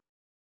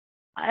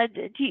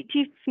 Do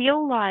you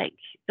feel like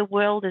the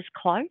world is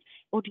close,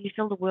 or do you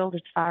feel the world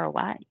is far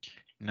away?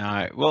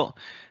 No. Well,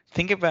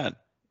 think about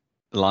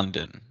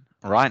London.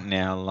 Right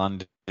now,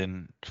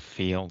 London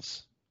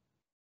feels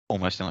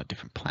almost on a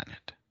different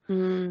planet.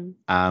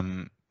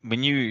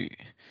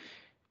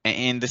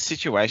 And the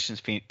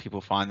situations people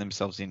find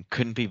themselves in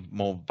couldn't be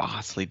more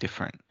vastly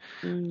different.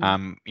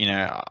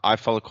 I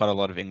follow quite a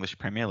lot of English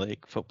Premier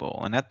League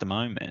football, and at the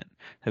moment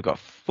they've got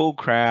full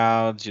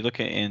crowds. You look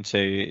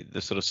into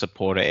the sort of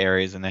supporter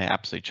areas, and they're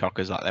absolute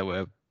chockers like they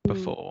were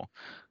before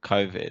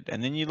COVID.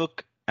 And then you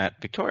look at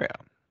Victoria,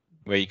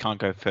 where you can't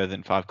go further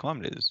than 5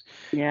 kilometers.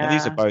 Yeah. Now,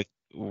 these are both,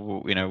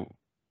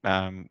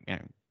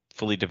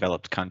 fully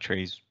developed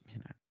countries,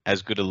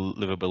 as good a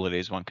livability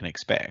as one can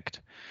expect.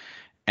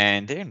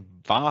 And they're in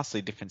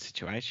vastly different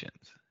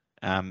situations.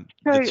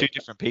 The two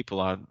different people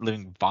are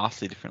living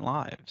vastly different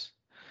lives.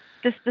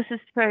 This is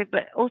true,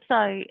 but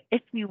also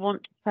if you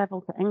want to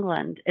travel to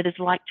England, it is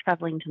like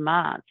traveling to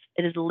Mars.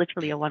 It is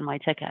literally a one-way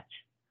ticket.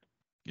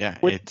 Yeah,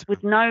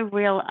 with no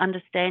real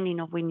understanding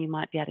of when you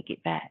might be able to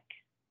get back.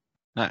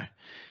 No,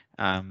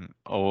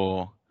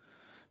 or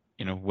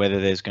whether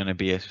there's going to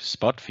be a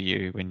spot for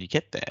you when you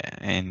get there.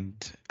 And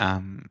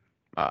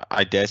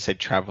I dare say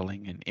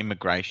traveling and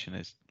immigration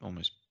has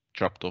almost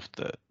dropped off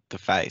the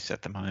face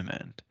at the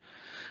moment.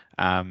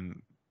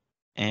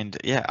 And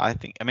yeah, I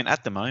mean,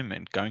 at the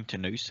moment, going to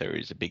Noosa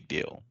is a big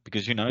deal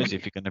because who knows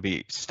if you're going to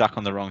be stuck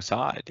on the wrong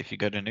side if you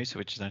go to Noosa,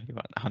 which is only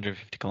about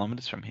 150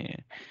 kilometers from here.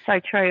 So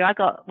true.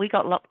 We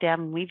got locked down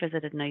when we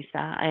visited Noosa,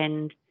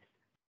 and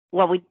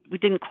well, we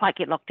didn't quite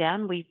get locked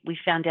down. We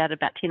found out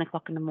about 10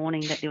 o'clock in the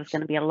morning that there was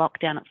going to be a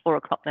lockdown at 4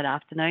 o'clock that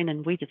afternoon,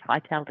 and we just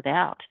hightailed it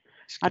out.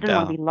 I didn't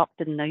want to be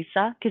locked in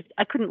Noosa because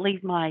I couldn't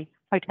leave my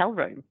hotel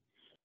room.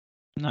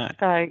 No.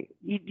 So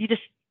you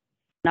just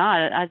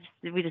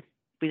we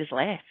just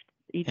left.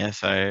 Yeah.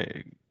 So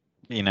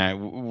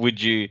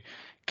would you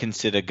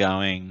consider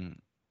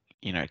going,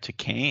 to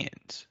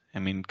Cairns? I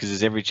mean, because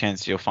there's every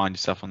chance you'll find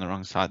yourself on the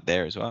wrong side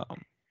there as well.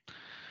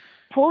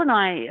 Paul and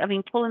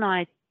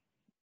I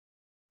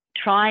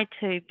tried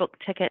to book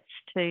tickets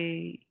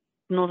to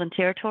Northern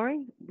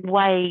Territory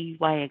way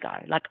ago,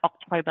 like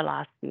October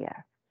last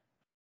year.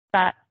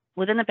 But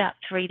within about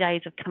 3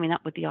 days of coming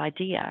up with the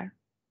idea,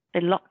 they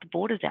locked the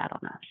borders out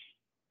on us.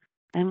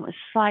 And it was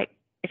like,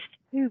 it's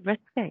too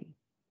risky.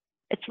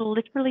 It's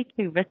literally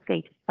too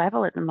risky to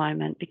travel at the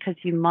moment because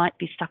you might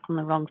be stuck on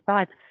the wrong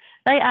side.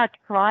 They are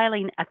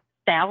trialing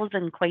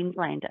 1,000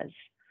 Queenslanders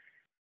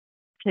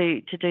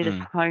to do this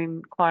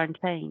home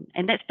quarantine.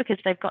 And that's because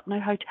they've got no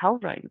hotel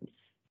rooms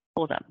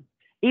for them.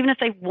 Even if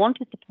they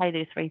wanted to pay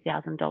their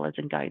 $3,000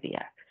 and go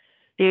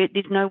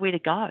there's nowhere to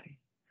go.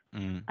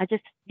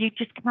 You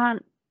just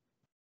can't.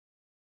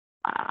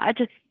 I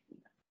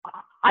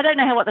don't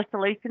know what the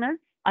solution is.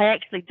 I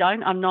actually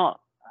don't. I'm not.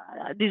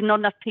 There's not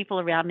enough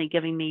people around me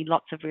giving me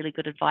lots of really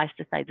good advice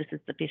to say this is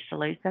the best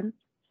solution.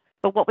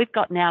 But what we've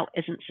got now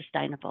isn't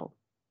sustainable.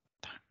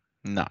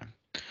 No,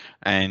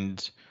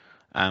 and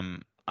I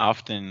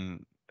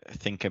often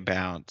think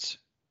about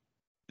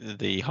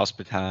the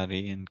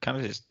hospitality and kind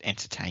of just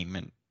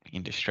entertainment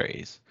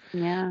industries.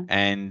 Yeah.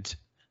 And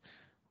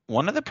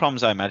one of the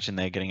problems I imagine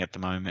they're getting at the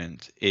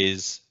moment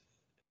is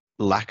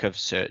lack of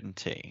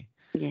certainty.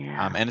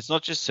 Yeah. And it's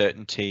not just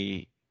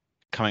certainty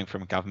coming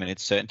from government,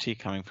 it's certainty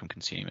coming from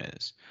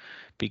consumers.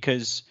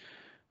 Because,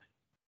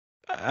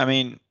 I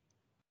mean,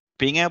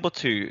 being able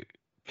to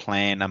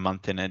plan a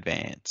month in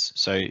advance,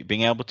 so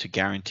being able to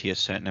guarantee a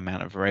certain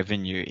amount of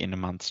revenue in a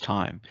month's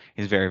time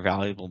is very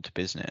valuable to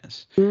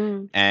business.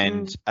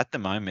 And at the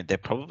moment, they're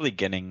probably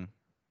getting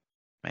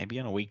maybe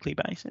on a weekly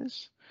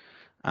basis.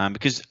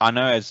 Because I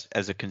know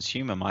as a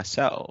consumer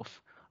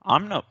myself,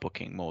 I'm not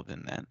booking more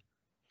than that.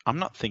 I'm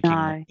not thinking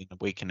more than a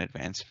week in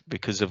advance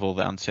because of all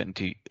the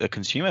uncertainty the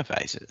consumer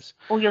faces.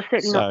 Well, you're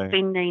certainly not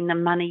spending the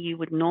money you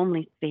would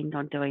normally spend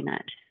on doing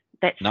it.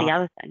 That's the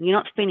other thing. You're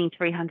not spending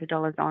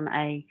 $300 on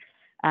a,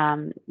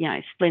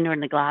 Splendor in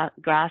the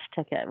Grass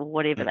ticket or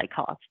whatever they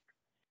cost.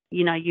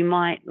 You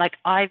might, like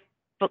I've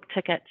booked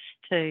tickets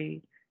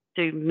to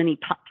do mini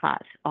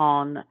putt-putt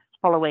on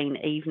Halloween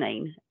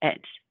evening at,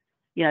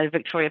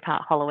 Victoria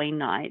Park Halloween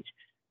night,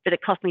 but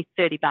it cost me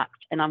 $30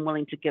 and I'm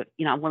willing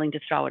to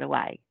throw it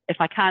away. If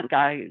I can't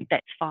go,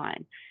 that's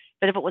fine.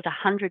 But if it was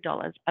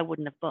 $100, I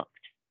wouldn't have booked.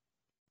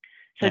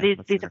 So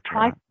there's a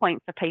price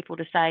point for people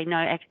to say, no,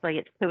 actually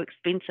it's too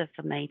expensive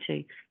for me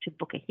to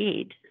book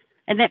ahead.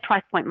 And that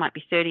price point might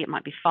be 30, it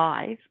might be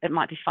 5, it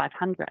might be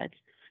 500,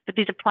 but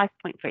there's a price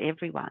point for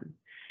everyone.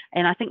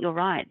 And I think you're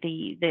right.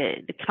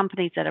 The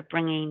companies that are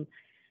bringing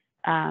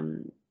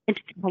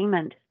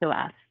entertainment to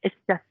us, it's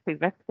just too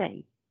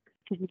risky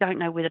because you don't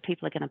know whether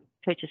people are going to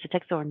purchase a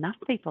ticket or enough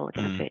people are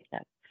going to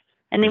purchase.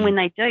 And then when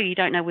they do, you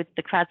don't know whether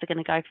the crowds are going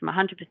to go from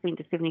 100%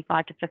 to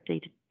 75 to 50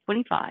 to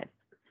 25.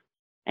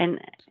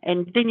 And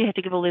then you have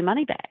to give all their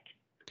money back.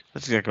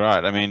 That's exactly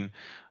right. I mean,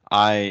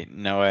 I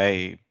know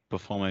a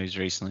performer who's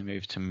recently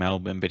moved to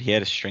Melbourne, but he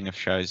had a string of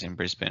shows in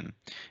Brisbane.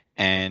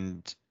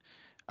 And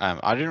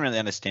I didn't really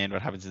understand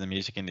what happens in the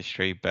music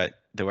industry, but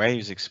the way he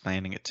was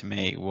explaining it to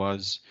me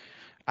was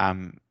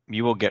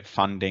you will get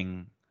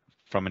funding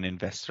from an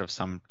investor of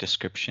some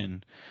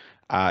description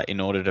in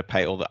order to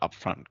pay all the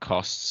upfront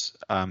costs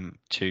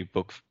to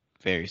book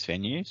various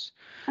venues.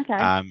 Okay.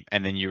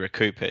 And then you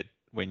recoup it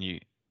when you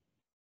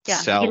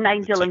sell. You get an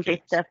angel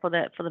investor for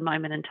the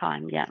moment in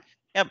time. Yeah.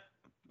 Yep.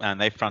 And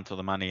they front all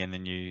the money, and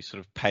then you sort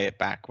of pay it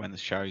back when the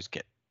shows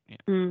get.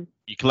 You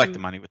collect the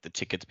money with the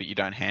tickets, but you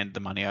don't hand the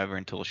money over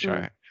until the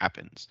show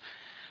happens.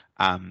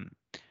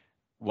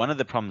 One of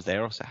the problems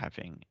they're also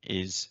having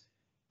is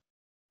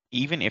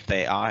even if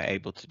they are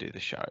able to do the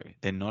show,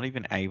 they're not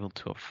even able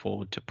to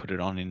afford to put it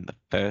on in the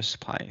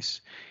first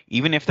place,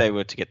 even if they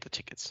were to get the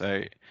tickets.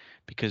 So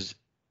because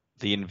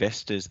the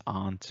investors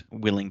aren't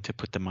willing to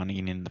put the money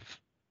in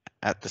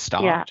at the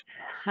start.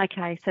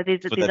 Okay, so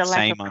there's for a that lack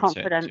same of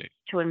confidence uncertainty.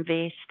 to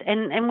invest,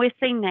 and we're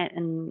seeing that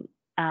in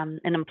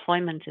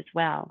employment as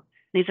well.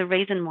 There's a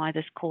reason why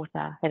this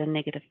quarter had a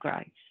negative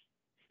growth.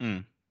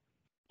 Mm.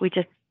 We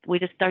just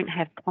don't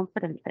have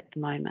confidence at the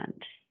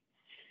moment,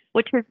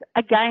 which is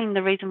again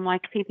the reason why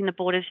keeping the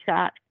borders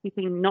shut,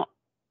 keeping not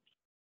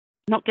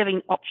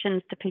giving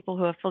options to people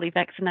who are fully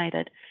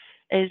vaccinated,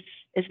 is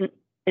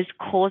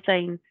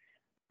causing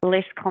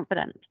less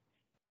confidence.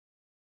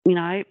 You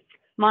know,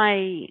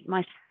 my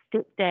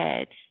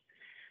stepdad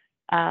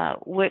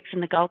works in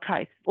the Gold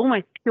Coast,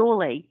 almost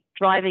purely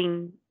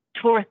driving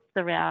tourists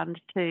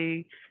around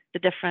to the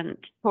different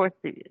tourist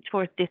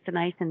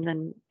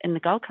destinations in the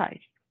Gold Coast.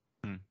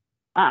 Mm.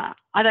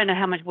 I don't know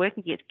how much work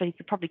he gets, but he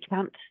could probably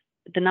count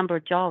the number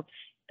of jobs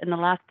in the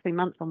last 2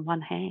 months on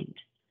one hand.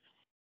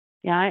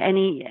 You know, and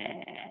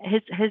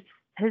his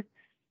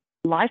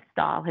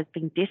lifestyle has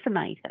been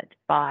decimated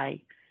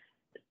by,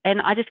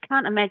 and I just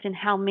can't imagine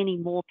how many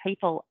more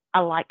people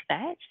are like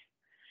that.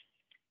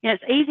 You know,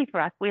 it's easy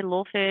for us. We're a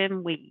law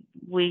firm. We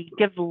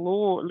give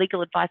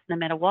legal advice no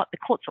matter what. The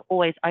courts are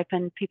always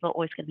open. People are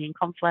always going to be in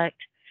conflict.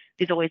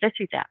 There's always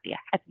issues out there.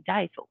 Happy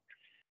days.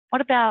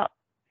 What about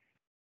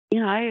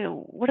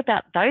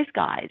those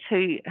guys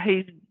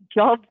whose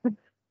jobs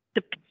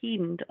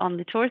depend on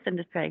the tourist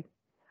industry?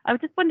 I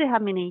just wonder how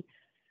many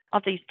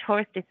of these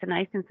tourist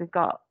destinations we've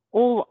got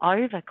all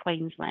over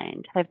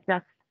Queensland have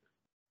just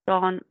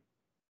gone,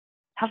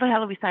 how the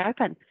hell do we stay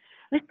open?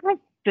 Let's take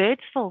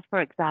Birdsville,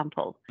 for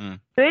example. Mm.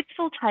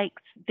 Birdsville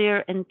takes their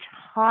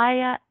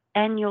entire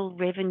annual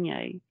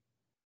revenue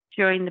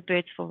during the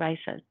Birdsville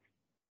races.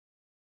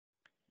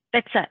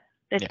 That's it.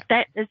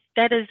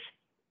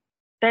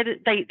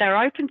 They're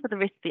open for the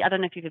rest of the, I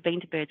don't know if you've ever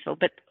been to Birdsville,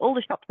 but all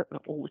the shops.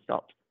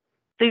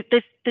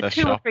 There's the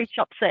two or three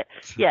shops that,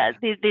 yeah,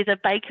 there's a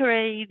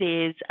bakery,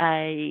 there's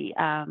a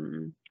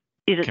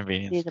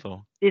convenience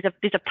store. There's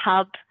a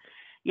pub,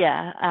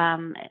 yeah,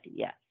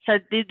 yeah. So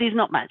there's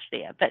not much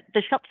there, but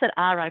the shops that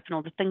are open,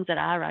 or the things that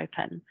are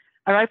open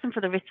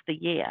for the rest of the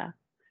year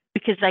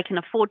because they can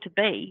afford to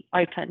be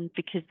open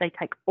because they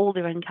take all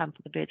their income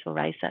for the Birdsville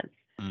races.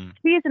 2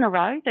 years in a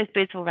row, those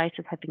Birdsville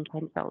races have been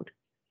cancelled.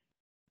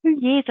 2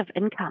 years of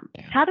income.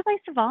 Yeah. How do they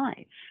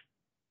survive?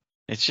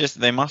 It's just,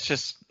 they must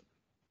just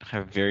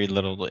have very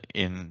little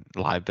in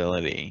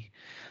liability.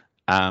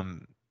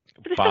 But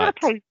it's got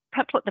to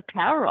put the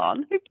power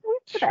on. Who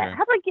pays for that?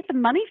 How do I get the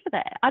money for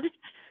that?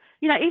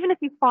 Even if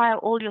you fire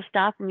all your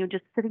staff and you're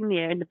just sitting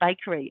there in the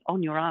bakery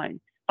on your own.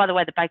 By the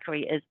way, the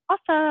bakery is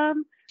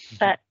awesome,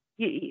 but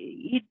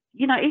even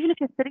if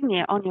you're sitting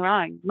there on your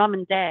own, mum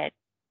and dad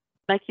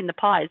making the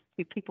pies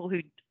to people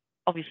who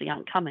obviously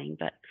aren't coming,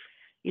 but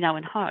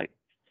in hope.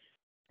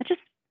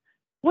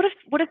 What if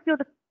you're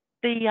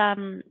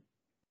the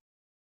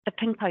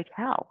Pink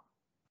Hotel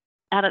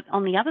out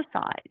on the other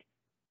side?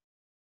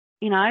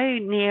 Near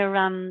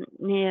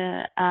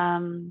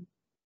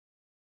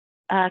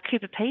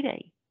Cooper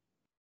Pedy.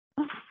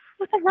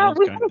 What the hell?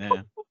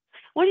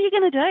 What are you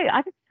going to do?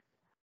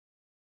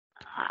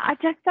 I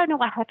just don't know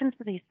what happens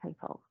to these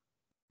people.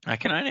 I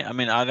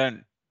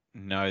don't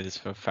know this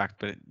for a fact,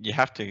 but you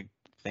have to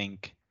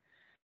think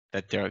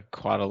that there are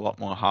quite a lot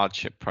more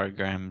hardship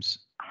programs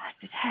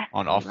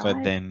on offer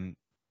than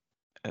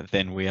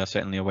we are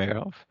certainly aware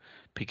of,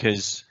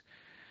 because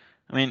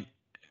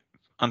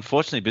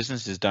unfortunately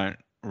businesses don't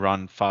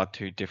run far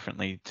too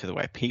differently to the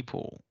way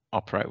people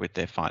operate with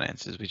their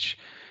finances, which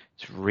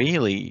is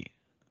really,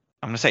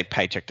 I'm going to say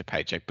paycheck to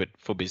paycheck, but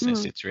for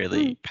business it's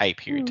really pay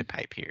period to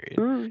pay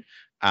period.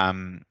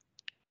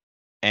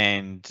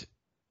 And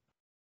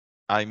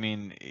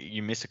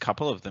you miss a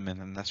couple of them and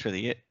then that's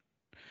really it.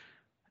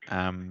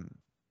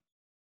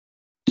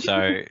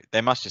 So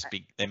they must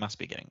be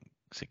getting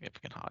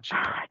significant hardship.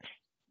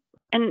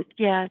 And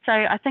yeah, so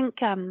I think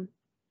I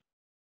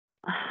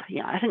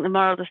think the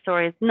moral of the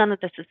story is none of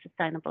this is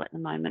sustainable at the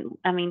moment.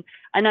 I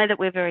know that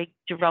we're very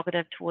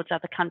derogative towards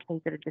other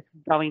countries that are just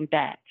going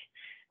back,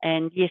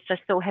 and yes, they're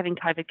still having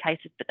COVID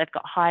cases, but they've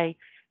got high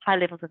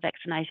levels of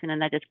vaccination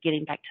and they're just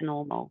getting back to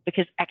normal.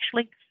 Because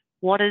actually,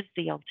 what is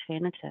the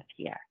alternative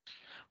here?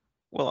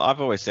 Well,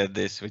 I've always said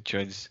this, which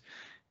is,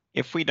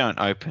 if we don't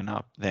open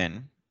up,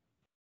 then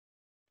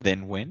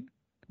when?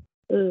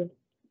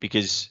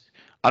 Because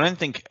I don't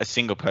think a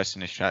single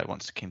person in Australia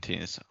wants to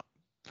continue this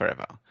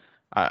forever.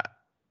 I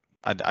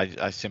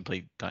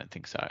simply don't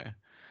think so.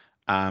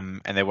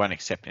 And they won't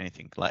accept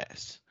anything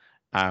less.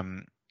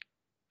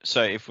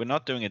 So if we're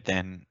not doing it,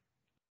 then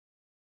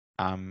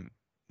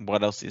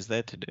what else is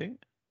there to do?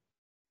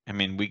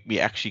 We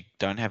actually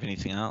don't have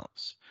anything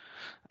else.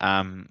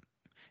 But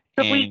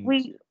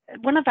we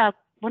one of our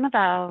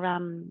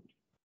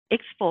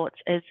exports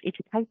is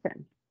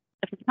education.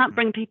 If we can't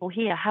bring people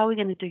here, how are we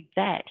going to do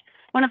that?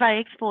 One of our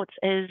exports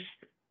is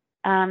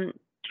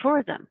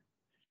tourism.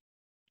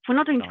 If we're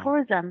not doing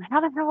tourism,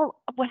 how the hell?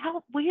 Where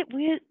are we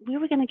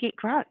going to get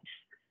growth?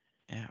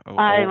 Yeah,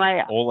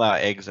 all our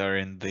eggs are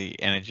in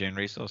the energy and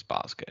resource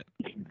basket,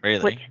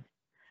 really.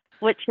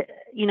 Which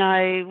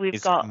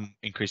we've got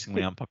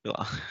increasingly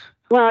unpopular.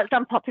 Well, it's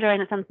unpopular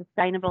and it's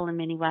unsustainable in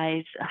many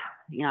ways.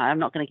 You know, I'm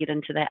not going to get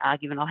into that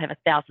argument. I'll have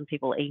 1,000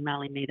 people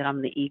emailing me that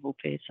I'm the evil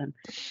person.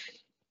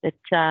 But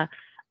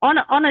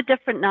on a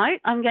different note,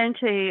 I think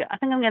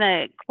I'm going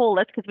to call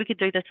this, because we could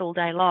do this all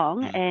day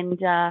long.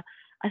 And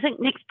I think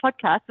next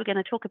podcast we're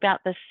going to talk about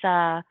this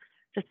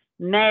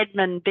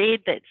madman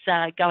bed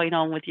that's going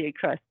on with you,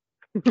 Chris.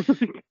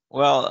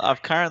 Well,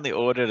 I've currently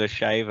ordered a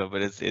shaver,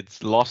 but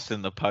it's lost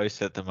in the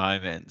post at the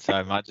moment, so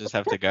I might just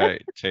have to go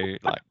to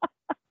like.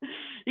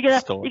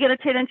 You're gonna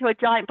turn into a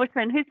giant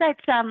bushman. Who's that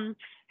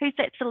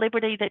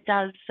celebrity that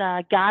does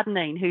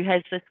gardening, who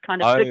has this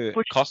kind of big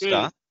bush Costa.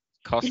 beard?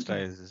 Costa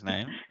is his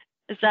name.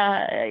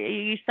 Are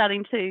you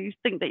starting to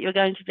think that you're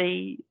going to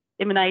be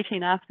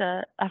emanating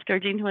after a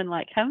gentleman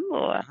like him,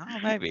 or? Oh,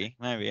 maybe.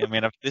 I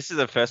mean, this is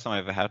the first time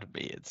I've ever had a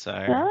beard, so.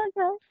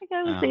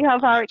 Okay, we'll see how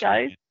far it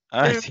goes.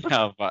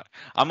 But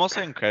I'm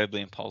also incredibly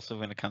impulsive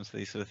when it comes to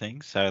these sort of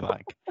things. So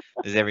like,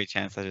 there's every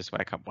chance I just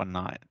wake up one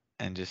night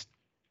and just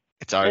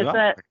it's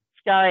over.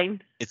 It's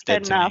going. It's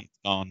dead to me. It's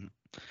gone.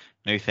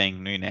 New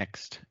thing, new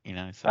next. You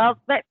know. So. Well,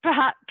 that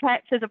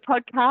perhaps is a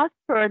podcast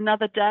for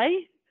another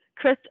day.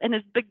 Chris and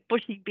his big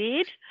bushy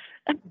beard.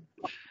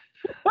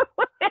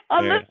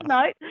 On this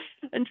note,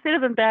 instead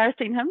of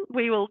embarrassing him,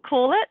 we will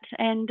call it.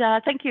 And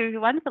thank you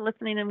everyone for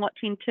listening and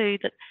watching to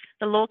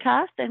the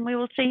Lawcast. And we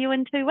will see you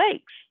in 2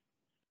 weeks.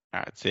 All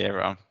right, see you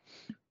everyone.